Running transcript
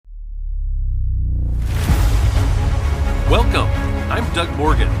Welcome. I'm Doug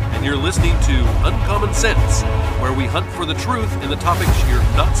Morgan, and you're listening to Uncommon Sense, where we hunt for the truth in the topics you're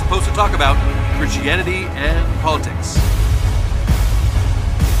not supposed to talk about, Christianity and politics.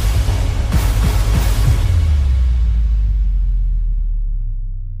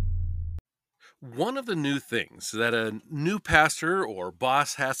 One of the new things that a new pastor or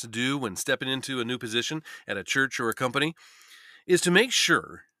boss has to do when stepping into a new position at a church or a company is to make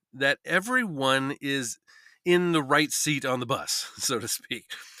sure that everyone is in the right seat on the bus, so to speak.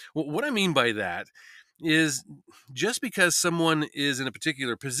 What I mean by that is just because someone is in a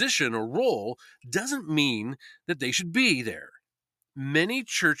particular position or role doesn't mean that they should be there. Many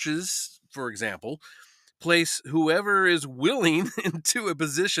churches, for example, place whoever is willing into a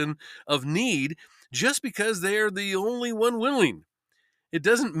position of need just because they are the only one willing. It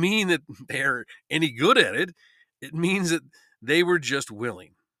doesn't mean that they're any good at it. It means that they were just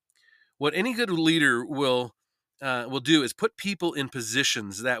willing. What any good leader will do is put people in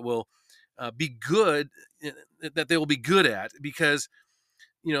positions that will be good, that they will be good at, because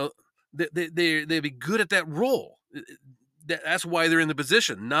they be good at that role. That's why they're in the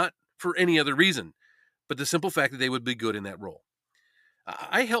position, not for any other reason, but the simple fact that they would be good in that role.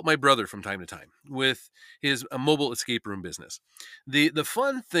 I help my brother from time to time with his mobile escape room business. The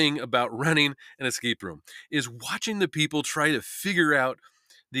fun thing about running an escape room is watching the people try to figure out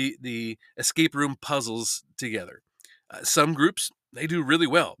the escape room puzzles together. Some groups, they do really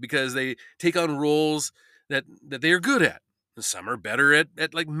well because they take on roles that they are good at. Some are better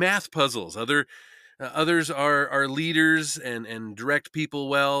at like math puzzles. Others are leaders and direct people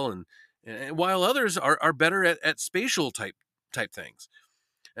well, and while others are better at spatial type things.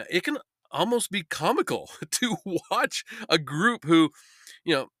 It can almost be comical to watch a group who,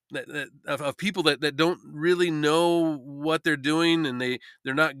 of people that don't really know what they're doing, and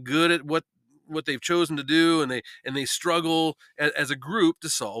they're not good at what they've chosen to do, and they struggle as a group to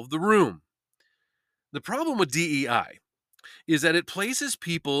solve the room. The problem with DEI is that it places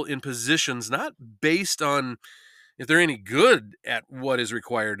people in positions not based on if they're any good at what is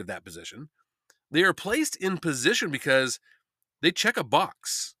required of that position. They are placed in position because they check a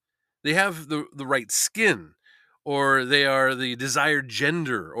box. They have the right skin, or they are the desired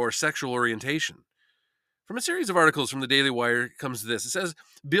gender or sexual orientation. From a series of articles from the Daily Wire comes this. It says,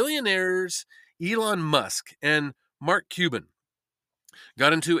 billionaires Elon Musk and Mark Cuban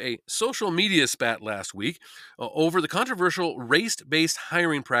got into a social media spat last week over the controversial race-based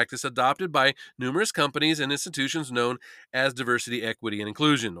hiring practice adopted by numerous companies and institutions known as diversity, equity, and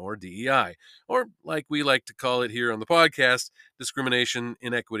inclusion, or DEI, or like we like to call it here on the podcast, discrimination,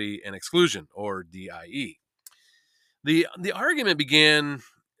 inequity, and exclusion, or DIE. The argument began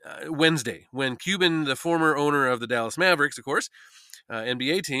Wednesday when Cuban, the former owner of the Dallas Mavericks, of course,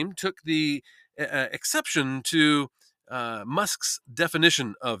 NBA team, took the exception to Musk's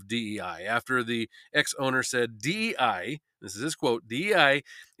definition of DEI after the ex-owner said DEI, this is his quote, DEI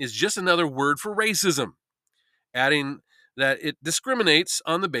is just another word for racism, adding that it discriminates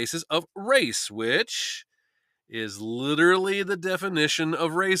on the basis of race, which is literally the definition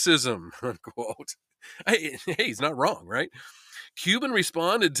of racism, unquote. Hey, he's not wrong, right? Cuban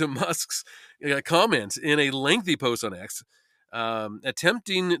responded to Musk's comments in a lengthy post on X,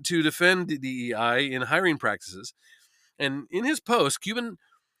 attempting to defend DEI in hiring practices. And in his post, Cuban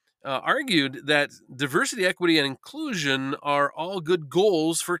argued that diversity, equity, and inclusion are all good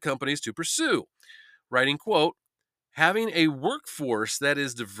goals for companies to pursue, writing, quote, having a workforce that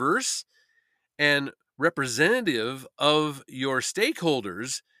is diverse and representative of your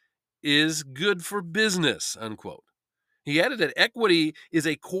stakeholders is good for business, unquote. He added that equity is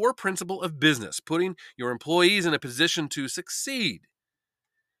a core principle of business, putting your employees in a position to succeed.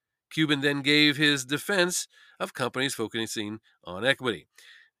 Cuban then gave his defense of companies focusing on equity.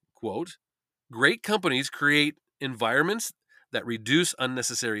 Quote, great companies create environments that reduce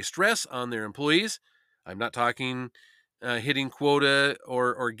unnecessary stress on their employees. I'm not talking hitting quota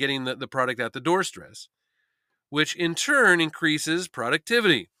or getting the product out the door stress, which in turn increases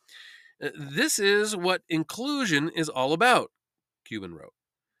productivity. This is what inclusion is all about, Cuban wrote.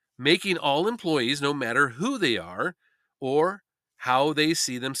 Making all employees, no matter who they are or how they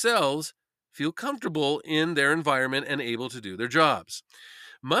see themselves, feel comfortable in their environment and able to do their jobs.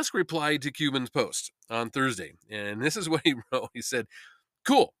 Musk replied to Cuban's post on Thursday, and this is what he wrote. He said,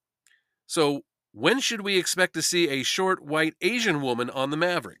 cool. So when should we expect to see a short, white, Asian woman on the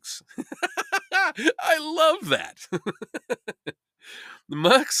Mavericks? I love that.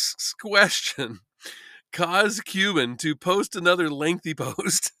 Musk's question caused Cuban to post another lengthy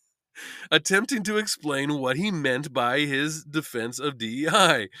post attempting to explain what he meant by his defense of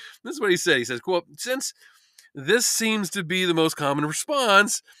DEI. This is what he said. He says, quote, since This seems to be the most common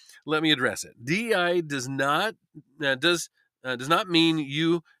response. Let me address it. DEI does not mean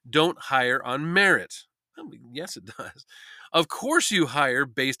you don't hire on merit. Yes, it does. Of course, you hire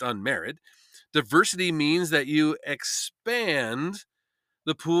based on merit. Diversity means that you expand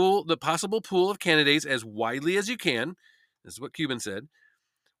the possible pool of candidates as widely as you can. This is what Cuban said.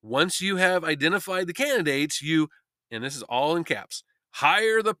 Once you have identified the candidates, and this is all in caps,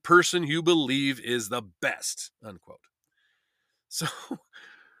 hire the person you believe is the best, unquote. So,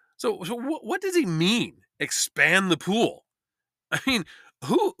 so what does he mean? Expand the pool? I mean,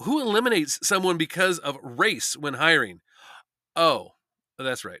 who eliminates someone because of race when hiring? Oh,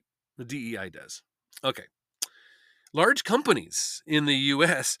 that's right. The DEI does. Okay. Large companies in the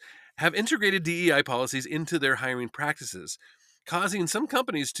US have integrated DEI policies into their hiring practices, causing some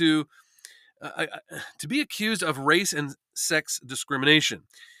companies to be accused of race and sex discrimination.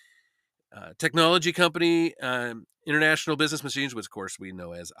 Technology company International Business Machines, which of course we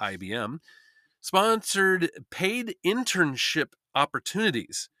know as IBM, sponsored paid internship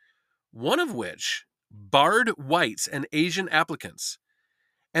opportunities, one of which barred whites and Asian applicants,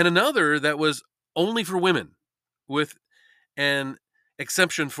 and another that was only for women, with an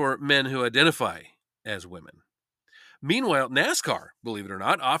exception for men who identify as women. Meanwhile, NASCAR, believe it or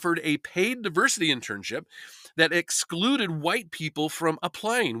not, offered a paid diversity internship that excluded white people from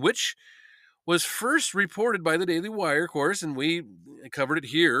applying, which was first reported by the Daily Wire, of course, and we covered it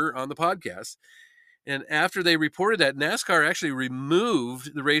here on the podcast. And after they reported that, NASCAR actually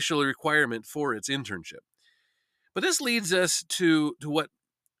removed the racial requirement for its internship. But this leads us to what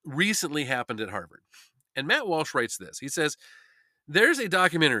recently happened at Harvard. And Matt Walsh writes this. He says, there's a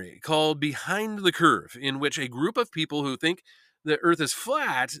documentary called Behind the Curve, in which a group of people who think the Earth is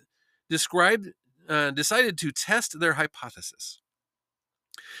flat decided to test their hypothesis.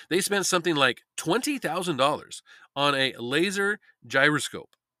 They spent something like $20,000 on a laser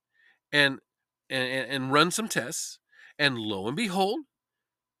gyroscope and run some tests, and lo and behold,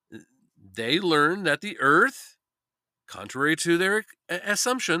 they learned that the Earth, contrary to their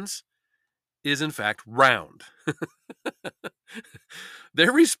assumptions, is in fact round.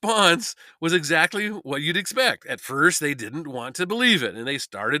 Their response was exactly what you'd expect. At first, they didn't want to believe it, and they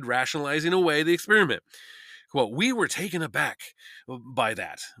started rationalizing away the experiment. Quote, "We were taken aback by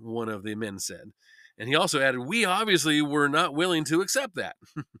that," one of the men said. And he also added, "We obviously were not willing to accept that."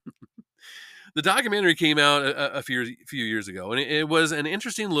 The documentary came out a few years ago, and it was an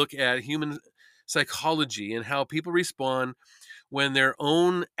interesting look at human psychology and how people respond when their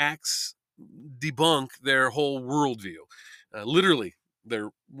own acts debunk their whole worldview. Literally, their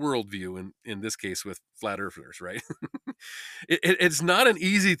worldview, in this case with flat earthers, right? It's not an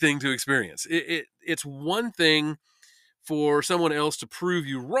easy thing to experience. It's one thing for someone else to prove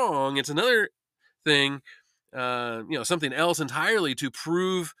you wrong. It's another thing, something else entirely to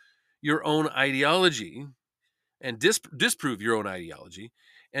prove your own ideology and disprove your own ideology,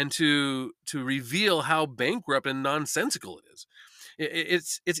 and to reveal how bankrupt and nonsensical it is.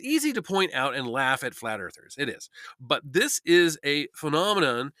 It's easy to point out and laugh at flat earthers. It is. But this is a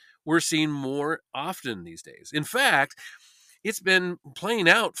phenomenon we're seeing more often these days. In fact, it's been playing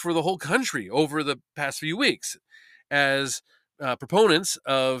out for the whole country over the past few weeks as proponents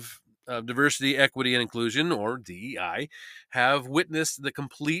of diversity, equity, and inclusion, or DEI, have witnessed the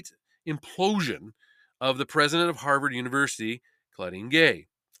complete implosion of the president of Harvard University, Claudine Gay.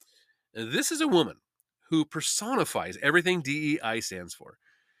 This is a woman who personifies everything DEI stands for.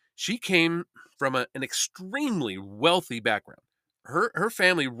 She came from an extremely wealthy background. Her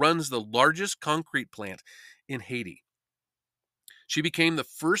family runs the largest concrete plant in Haiti. She became the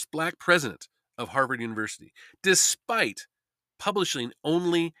first Black president of Harvard University, despite publishing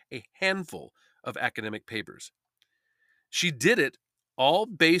only a handful of academic papers. She did it all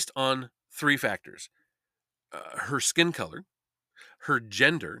based on three factors: her skin color, her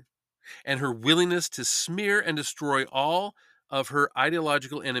gender, and her willingness to smear and destroy all of her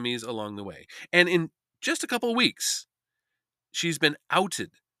ideological enemies along the way. And in just a couple of weeks, she's been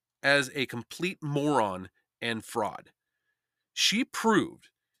outed as a complete moron and fraud. She proved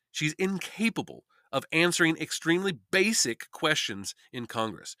she's incapable of answering extremely basic questions in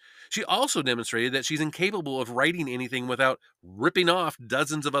Congress. She also demonstrated that she's incapable of writing anything without ripping off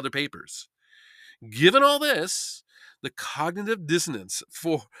dozens of other papers. Given all this, the cognitive dissonance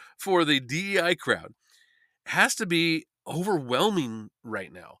for the DEI crowd has to be overwhelming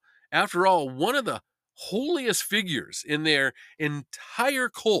right now. After all, one of the holiest figures in their entire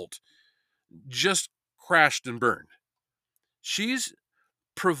cult just crashed and burned. She's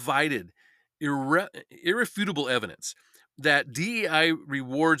provided irrefutable evidence that DEI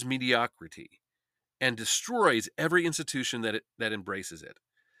rewards mediocrity and destroys every institution that embraces it.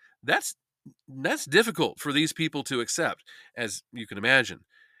 That's that's difficult for these people to accept, as you can imagine.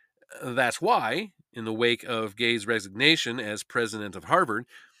 That's why, in the wake of Gay's resignation as president of Harvard,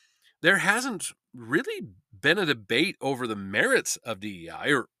 there hasn't really been a debate over the merits of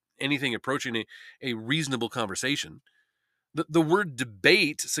DEI or anything approaching a reasonable conversation. The word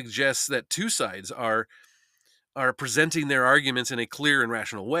debate suggests that two sides are presenting their arguments in a clear and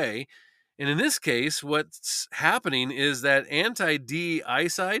rational way. And in this case, what's happening is that anti-DEI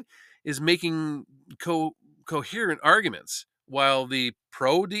side is making coherent arguments, while the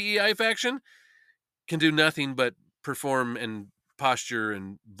pro-DEI faction can do nothing but perform and posture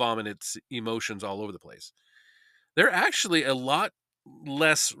and vomit its emotions all over the place. They're actually a lot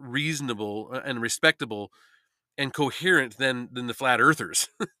less reasonable and respectable and coherent than the flat earthers.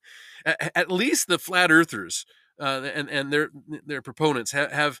 At least the flat earthers and their proponents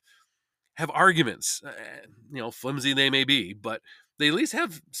have arguments, flimsy they may be, but they at least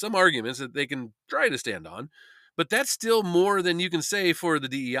have some arguments that they can try to stand on. But that's still more than you can say for the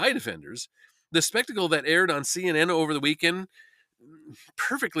DEI defenders. The spectacle that aired on CNN over the weekend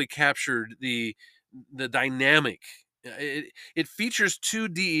perfectly captured the dynamic. It features two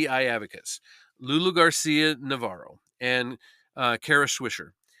DEI advocates, Lulu Garcia Navarro and Kara Swisher,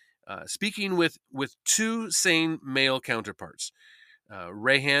 speaking with two sane male counterparts,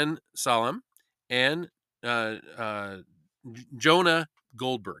 Rehan Salam and Jonah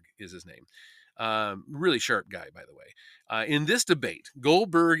Goldberg is his name. Really sharp guy, by the way. In this debate,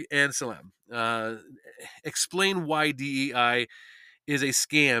 Goldberg and Salam explain why DEI is a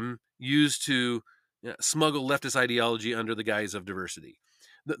scam used to smuggle leftist ideology under the guise of diversity.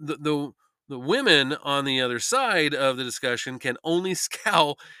 The women on the other side of the discussion can only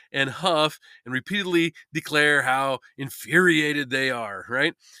scowl and huff and repeatedly declare how infuriated they are,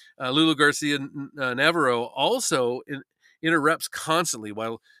 right? Lulu Garcia Navarro also interrupts constantly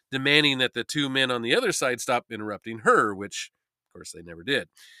while demanding that the two men on the other side stop interrupting her, which, of course, they never did.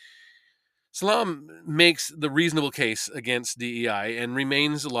 Salam makes the reasonable case against DEI and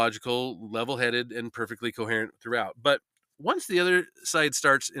remains logical, level-headed, and perfectly coherent throughout. But once the other side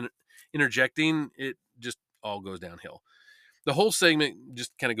starts interjecting, it just all goes downhill. The whole segment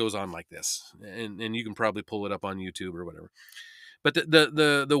just kind of goes on like this, and you can probably pull it up on YouTube or whatever. But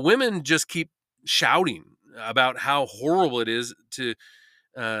the women just keep shouting about how horrible it is to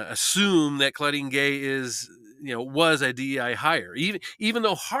assume that Claudine Gay was a DEI hire, even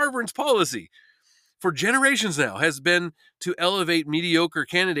though Harvard's policy for generations now has been to elevate mediocre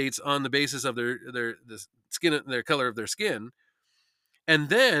candidates on the basis of their color of their skin. And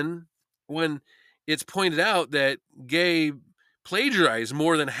then when it's pointed out that Gay plagiarized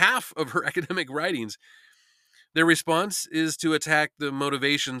more than half of her academic writings, their response is to attack the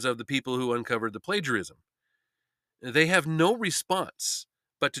motivations of the people who uncovered the plagiarism. They have no response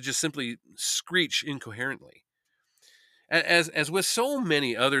but to just simply screech incoherently. As with so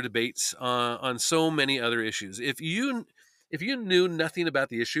many other debates on so many other issues, if you knew nothing about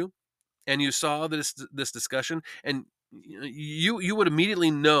the issue and you saw this discussion, and you would immediately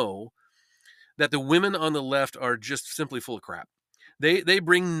know that the women on the left are just simply full of crap. They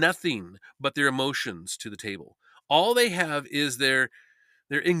bring nothing but their emotions to the table. All they have is their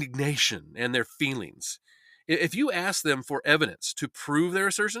indignation and their feelings. If you ask them for evidence to prove their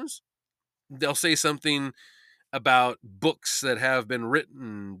assertions, they'll say something about books that have been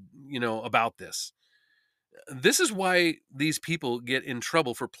written, about this. This is why these people get in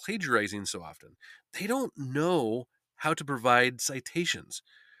trouble for plagiarizing so often. They don't know how to provide citations.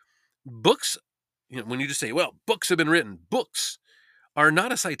 Books, when you just say, well, books have been written, books are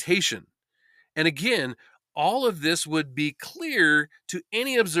not a citation. And again, all of this would be clear to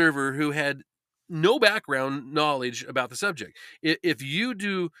any observer who had no background knowledge about the subject. If you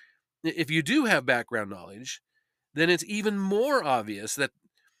do have background knowledge, then it's even more obvious that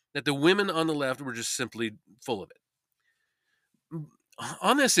the women on the left were just simply full of it.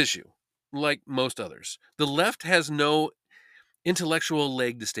 On this issue, like most others, the left has no intellectual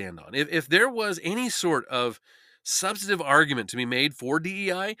leg to stand on. If there was any sort of substantive argument to be made for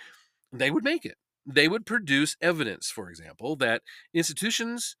DEI, they would make it. They would produce evidence, for example, that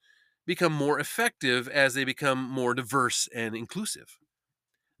institutions become more effective as they become more diverse and inclusive.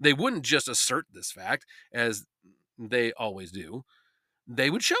 They wouldn't just assert this fact, as they always do. They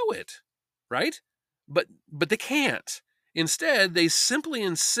would show it, right? But they can't. Instead, they simply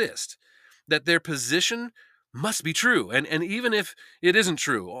insist that their position must be true. And even if it isn't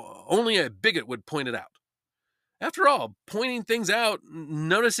true, only a bigot would point it out. After all, pointing things out,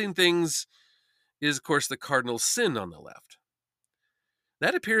 noticing things, is, of course, the cardinal sin on the left.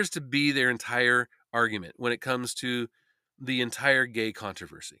 That appears to be their entire argument when it comes to the entire gay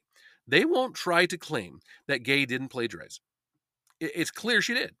controversy. They won't try to claim that Gay didn't plagiarize. It's clear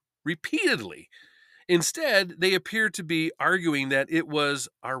she did, repeatedly. Instead, they appear to be arguing that it was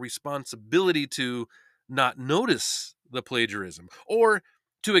our responsibility to not notice the plagiarism or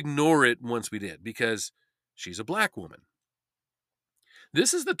to ignore it once we did because she's a black woman.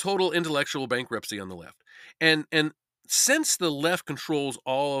 This is the total intellectual bankruptcy on the left. And since the left controls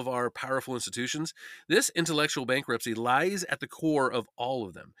all of our powerful institutions, this intellectual bankruptcy lies at the core of all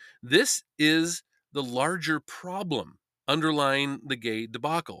of them. This is the larger problem underlying the gay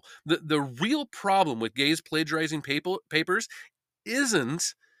debacle. The real problem with gays plagiarizing papers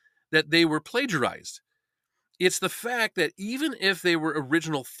isn't that they were plagiarized. It's the fact that even if they were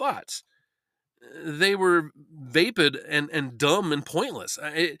original thoughts, they were vapid and dumb and pointless.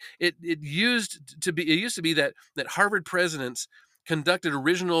 It used to be that Harvard presidents conducted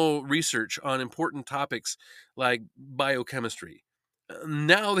original research on important topics like biochemistry.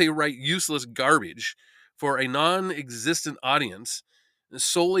 Now they write useless garbage for a non-existent audience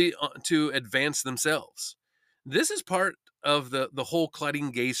solely to advance themselves. This is part of the whole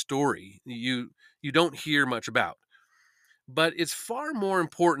Claudine Gay story you don't hear much about. But it's far more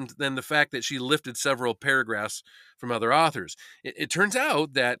important than the fact that she lifted several paragraphs from other authors. It turns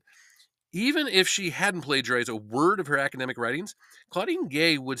out that even if she hadn't plagiarized a word of her academic writings, Claudine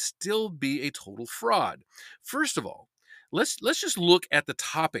Gay would still be a total fraud. First of all, let's just look at the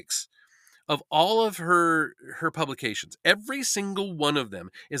topics of all of her publications. Every single one of them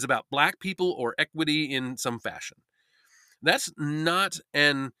is about black people or equity in some fashion. That's not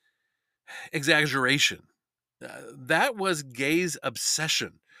an exaggeration. That was Gay's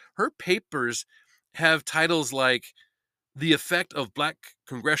obsession. Her papers have titles like "The Effect of Black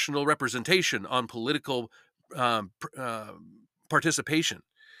Congressional Representation on Political Participation"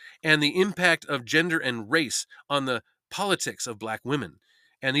 and "The Impact of Gender and Race on the Politics of Black Women"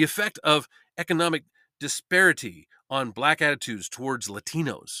 and "The Effect of Economic Disparity on Black Attitudes Towards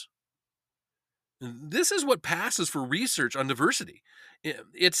Latinos." This is what passes for research on diversity.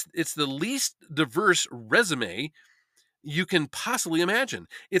 It's the least diverse resume you can possibly imagine.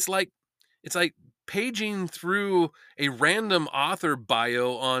 It's like paging through a random author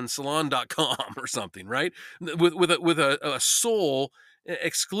bio on salon.com or something, right? With a sole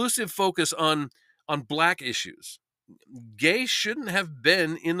exclusive focus on black issues. Gay shouldn't have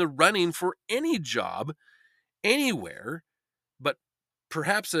been in the running for any job anywhere, but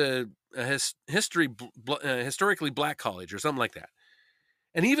perhaps a historically black college or something like that.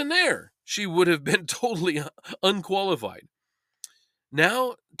 And even there, she would have been totally unqualified.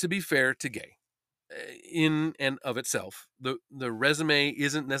 Now, to be fair to Gay, in and of itself, the resume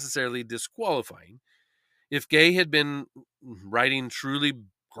isn't necessarily disqualifying. If Gay had been writing truly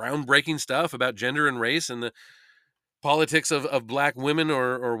groundbreaking stuff about gender and race and the politics of black women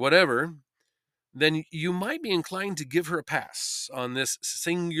or whatever, then you might be inclined to give her a pass on this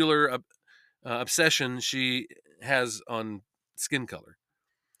singular obsession she has on skin color.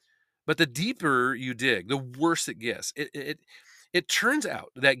 But the deeper you dig, the worse it gets. It turns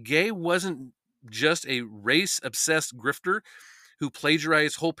out that Gay wasn't just a race-obsessed grifter who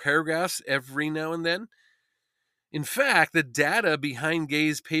plagiarized whole paragraphs every now and then. In fact, the data behind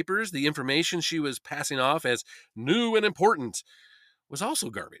Gay's papers, the information she was passing off as new and important, was also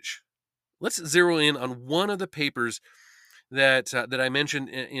garbage. Let's zero in on one of the papers that I mentioned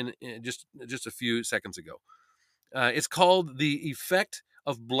in just a few seconds ago. It's called "The Effect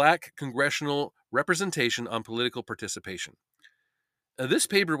of Black Congressional Representation on Political Participation." This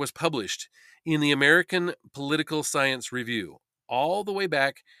paper was published in the American Political Science Review all the way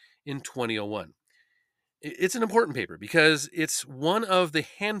back in 2001. It's an important paper because it's one of the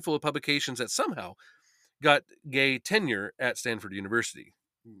handful of publications that somehow got Gay tenure at Stanford University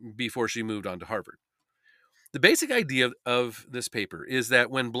before she moved on to Harvard. The basic idea of this paper is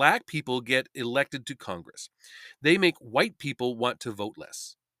that when black people get elected to Congress, they make white people want to vote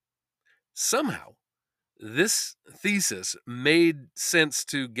less. Somehow, this thesis made sense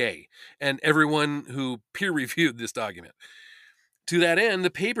to Gay and everyone who peer reviewed this document. To that end,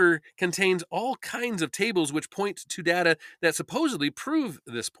 the paper contains all kinds of tables which point to data that supposedly prove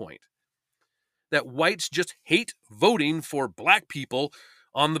this point. That whites just hate voting for black people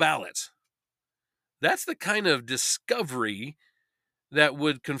on the ballot. That's the kind of discovery that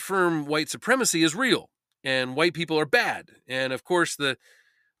would confirm white supremacy is real and white people are bad. And of course, the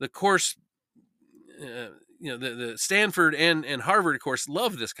course, the Stanford and Harvard, of course,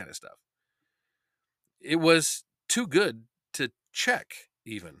 love this kind of stuff. It was too good to check,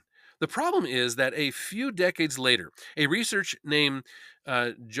 even. The problem is that a few decades later, a researcher named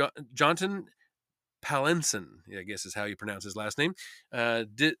Jonathan Pallinson, I guess is how you pronounce his last name,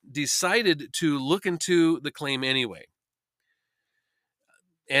 decided to look into the claim anyway.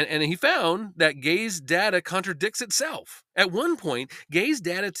 And he found that Gay's data contradicts itself. At one point, Gay's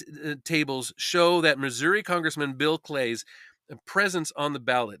data tables show that Missouri Congressman Bill Clay's presence on the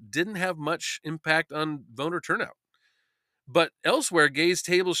ballot didn't have much impact on voter turnout. But elsewhere, Gay's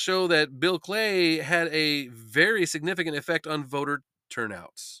tables show that Bill Clay had a very significant effect on voter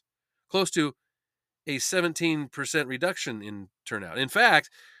turnouts, close to a 17% reduction in turnout. In fact,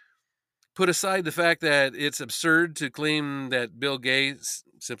 put aside the fact that it's absurd to claim that Bill Gay,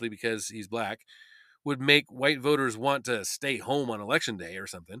 simply because he's black, would make white voters want to stay home on election day or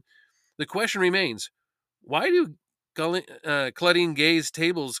something, the question remains, why do Claudine Gay's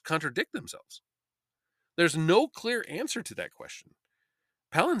tables contradict themselves? There's no clear answer to that question.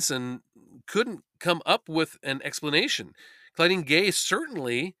 Pallinson couldn't come up with an explanation. Claudine Gay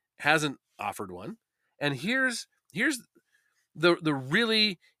certainly hasn't offered one. And here's the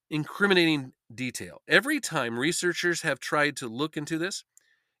really incriminating detail. Every time researchers have tried to look into this,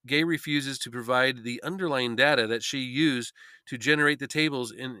 Gay refuses to provide the underlying data that she used to generate the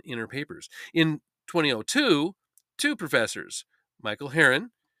tables in her papers. In 2002, two professors, Michael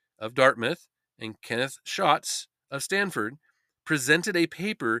Herron of Dartmouth and Kenneth Schatz of Stanford, presented a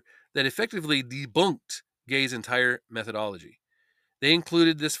paper that effectively debunked Gay's entire methodology. They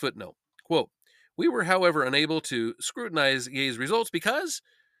included this footnote, quote, "We were, however, unable to scrutinize Gay's results because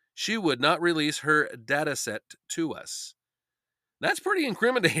she would not release her data set to us." That's pretty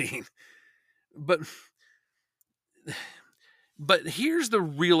incriminating. But here's the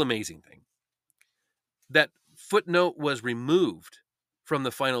real amazing thing. That footnote was removed from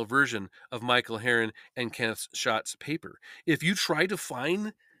the final version of Michael Herron and Kenneth Schatz's paper. If you try to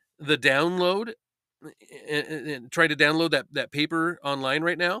find the download and try to download that paper online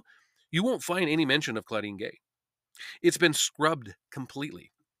right now, you won't find any mention of Claudine Gay. It's been scrubbed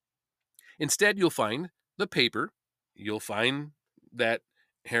completely. Instead, you'll find the paper. You'll find that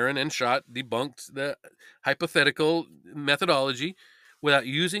Herron and Schott debunked the hypothetical methodology without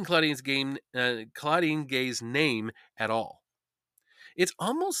using Claudine Gay's name at all. It's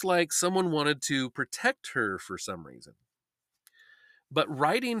almost like someone wanted to protect her for some reason. But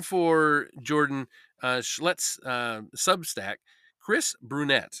writing for Jordan Schlett's Substack, Chris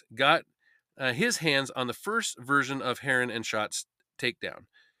Brunette got his hands on the first version of Herron and Schott's takedown,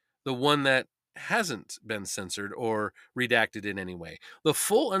 the one that hasn't been censored or redacted in any way. The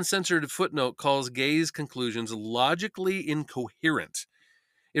full uncensored footnote calls Gay's conclusions logically incoherent.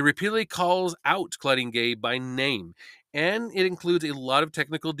 It repeatedly calls out Claudine Gay by name, and it includes a lot of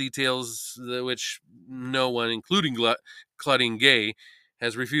technical details which no one, including Claudine Gay,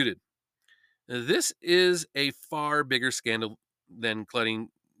 has refuted. This is a far bigger scandal than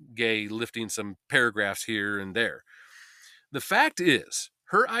Claudine Gay lifting some paragraphs here and there. The fact is,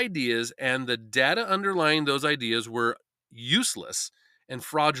 her ideas and the data underlying those ideas were useless and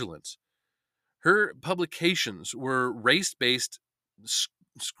fraudulent. Her publications were race-based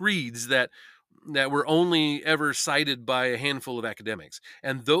screeds that were only ever cited by a handful of academics.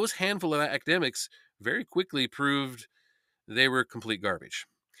 And those handful of academics very quickly proved they were complete garbage.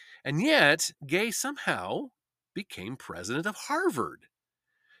 And yet, Gay somehow became president of Harvard.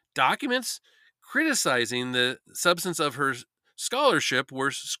 Documents criticizing the substance of her scholarship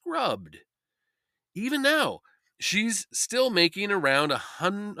were scrubbed. Even now, she's still making around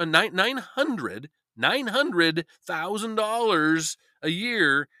 $900,000 a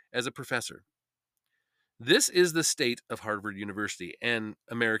year as a professor. This is the state of Harvard University and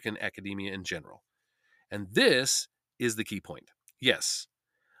American academia in general. And this is the key point. Yes,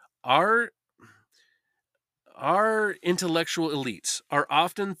 our intellectual elites are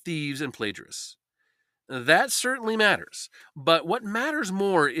often thieves and plagiarists. That certainly matters. But what matters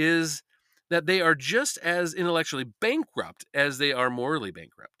more is that they are just as intellectually bankrupt as they are morally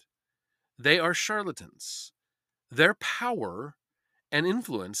bankrupt. They are charlatans. Their power and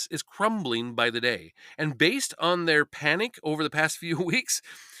influence is crumbling by the day. And based on their panic over the past few weeks,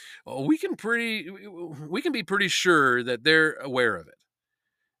 we can be pretty sure that they're aware of it.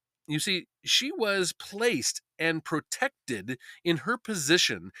 You see, she was placed and protected in her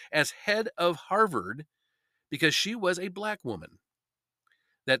position as head of Harvard because she was a black woman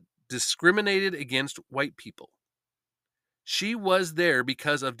that discriminated against white people. She was there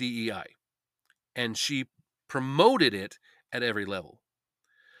because of DEI, and she promoted it at every level.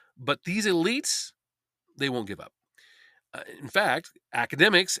 But these elites, they won't give up. In fact,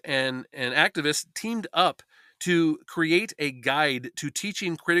 academics and activists teamed up to create a guide to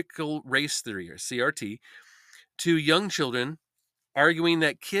teaching critical race theory, or CRT, to young children, arguing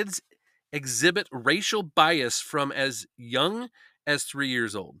that kids exhibit racial bias from as young as 3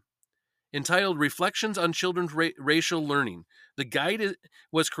 years old. Entitled Reflections on Children's Racial Learning, the guide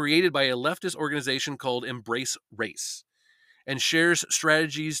was created by a leftist organization called Embrace Race and shares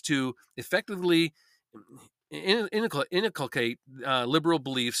strategies to effectively inculcate liberal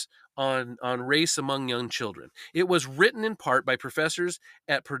beliefs on race among young children. It was written in part by professors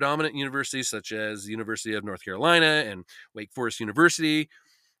at predominant universities such as the University of North Carolina and Wake Forest University,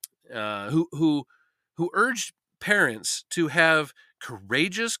 who urged parents to have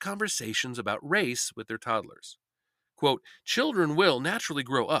courageous conversations about race with their toddlers. Quote, children will naturally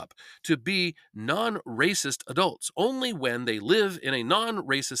grow up to be non-racist adults only when they live in a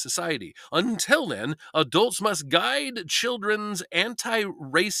non-racist society. Until then, adults must guide children's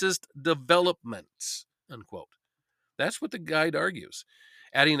anti-racist development, unquote. That's what the guide argues,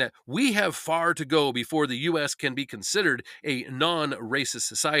 adding that we have far to go before the U.S. can be considered a non-racist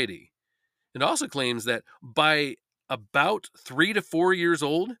society. It also claims that by about 3 to 4 years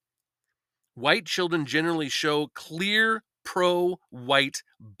old, white children generally show clear pro-white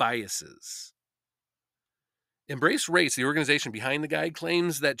biases. Embrace Race, the organization behind the guide,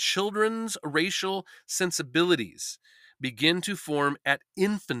 claims that children's racial sensibilities begin to form at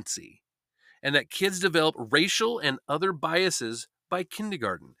infancy and that kids develop racial and other biases by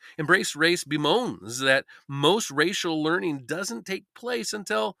kindergarten. Embrace Race bemoans that most racial learning doesn't take place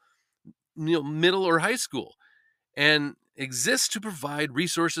until middle or high school, and exists to provide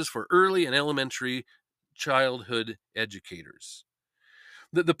resources for early and elementary childhood educators.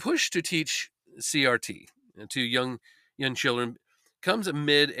 The push to teach CRT to young children comes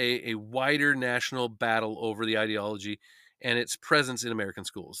amid a wider national battle over the ideology and its presence in American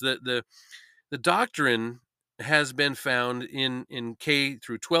schools. The doctrine has been found in K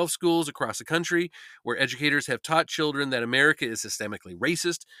through 12 schools across the country, where educators have taught children that America is systemically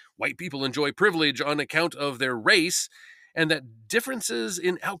racist, white people enjoy privilege on account of their race, and that differences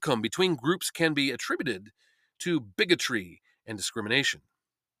in outcome between groups can be attributed to bigotry and discrimination.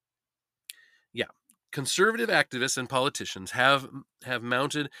 Yeah, conservative activists and politicians have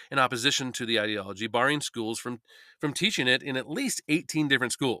mounted an opposition to the ideology, barring schools from teaching it in at least 18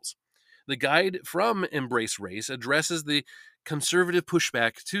 different schools. The guide from Embrace Race addresses the conservative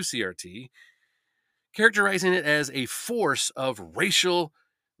pushback to CRT, characterizing it as a force of racial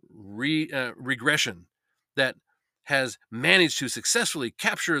regression that has managed to successfully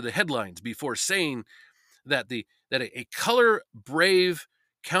capture the headlines before saying that a color brave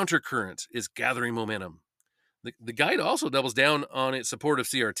countercurrent is gathering momentum. The guide also doubles down on its support of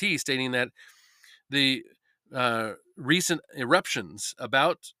CRT, stating that the recent eruptions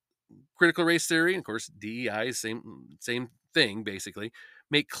about critical race theory, and of course DEI, same thing basically,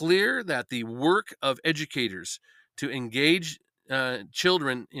 make clear that the work of educators to engage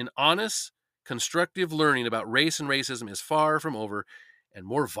children in honest, constructive learning about race and racism is far from over and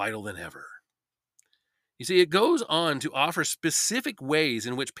more vital than ever. You see, it goes on to offer specific ways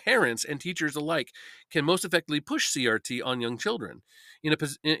in which parents and teachers alike can most effectively push CRT on young children. In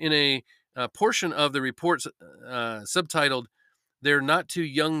a portion of the report subtitled, "They're Not Too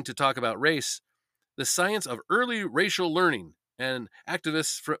Young to Talk About Race," the science of early racial learning, and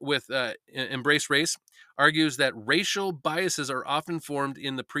activists with Embrace Race argues that racial biases are often formed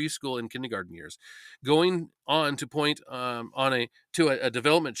in the preschool and kindergarten years, going on to point to a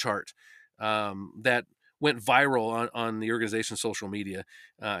development chart that went viral on the organization's social media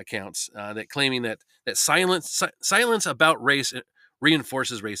accounts, that claiming that silence about race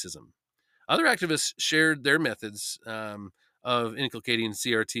reinforces racism. Other activists shared their methods of inculcating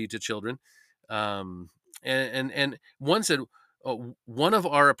CRT to children, and one said, one of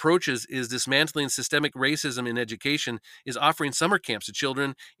our approaches is dismantling systemic racism in education is offering summer camps to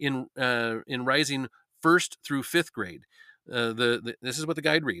children in rising 1st through 5th grade. This is what the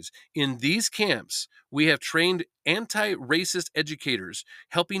guide reads. In these camps, we have trained anti-racist educators,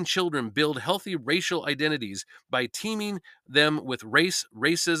 helping children build healthy racial identities by teaming them with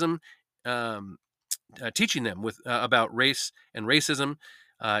racism, teaching them about race and racism,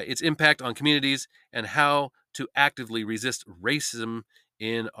 its impact on communities, and how to actively resist racism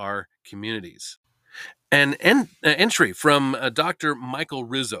in our communities. An entry from Dr. Michael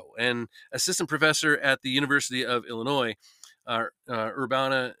Rizzo, an assistant professor at the University of Illinois,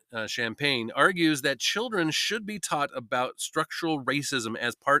 Urbana-Champaign, argues that children should be taught about structural racism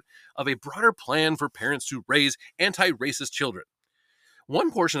as part of a broader plan for parents to raise anti-racist children.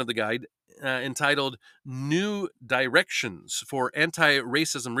 One portion of the guide, entitled New Directions for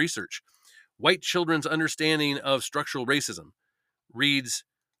Anti-Racism Research, White Children's Understanding of Structural Racism, reads,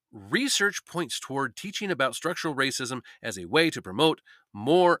 research points toward teaching about structural racism as a way to promote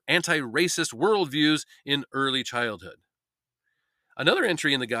more anti-racist worldviews in early childhood. Another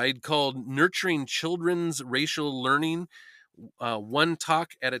entry in the guide called Nurturing Children's Racial Learning, One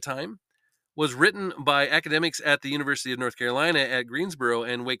Talk at a Time, was written by academics at the University of North Carolina at Greensboro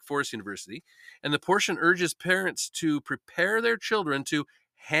and Wake Forest University. And the portion urges parents to prepare their children to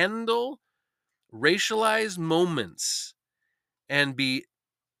handle racialized moments and be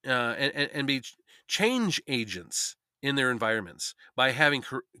change agents in their environments by having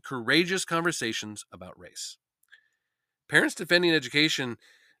courageous conversations about race. Parents Defending Education,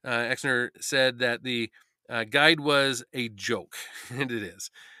 Exner said that the guide was a joke, and it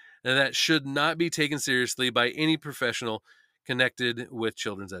is, and that should not be taken seriously by any professional connected with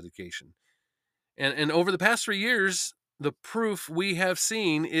children's education. And over the past 3 years, the proof we have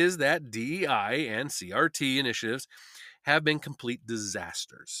seen is that DEI and CRT initiatives have been complete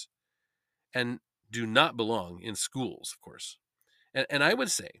disasters and do not belong in schools, of course. And I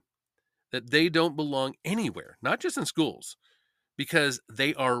would say that they don't belong anywhere, not just in schools, because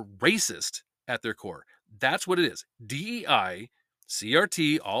they are racist at their core. That's what it is. DEI,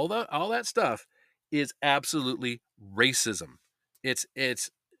 CRT, all that stuff is absolutely racism. It's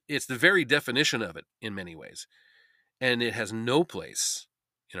the very definition of it in many ways. And it has no place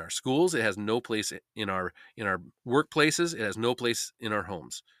in our schools. It has no place in our workplaces. It has no place in our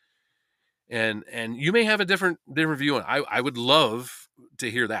homes. And you may have a different view on it. I would love to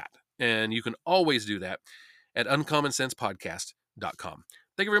hear that. And you can always do that at uncommonsensepodcast.com.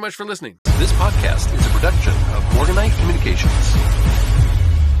 Thank you very much for listening. This podcast is a production of Morganite Communications.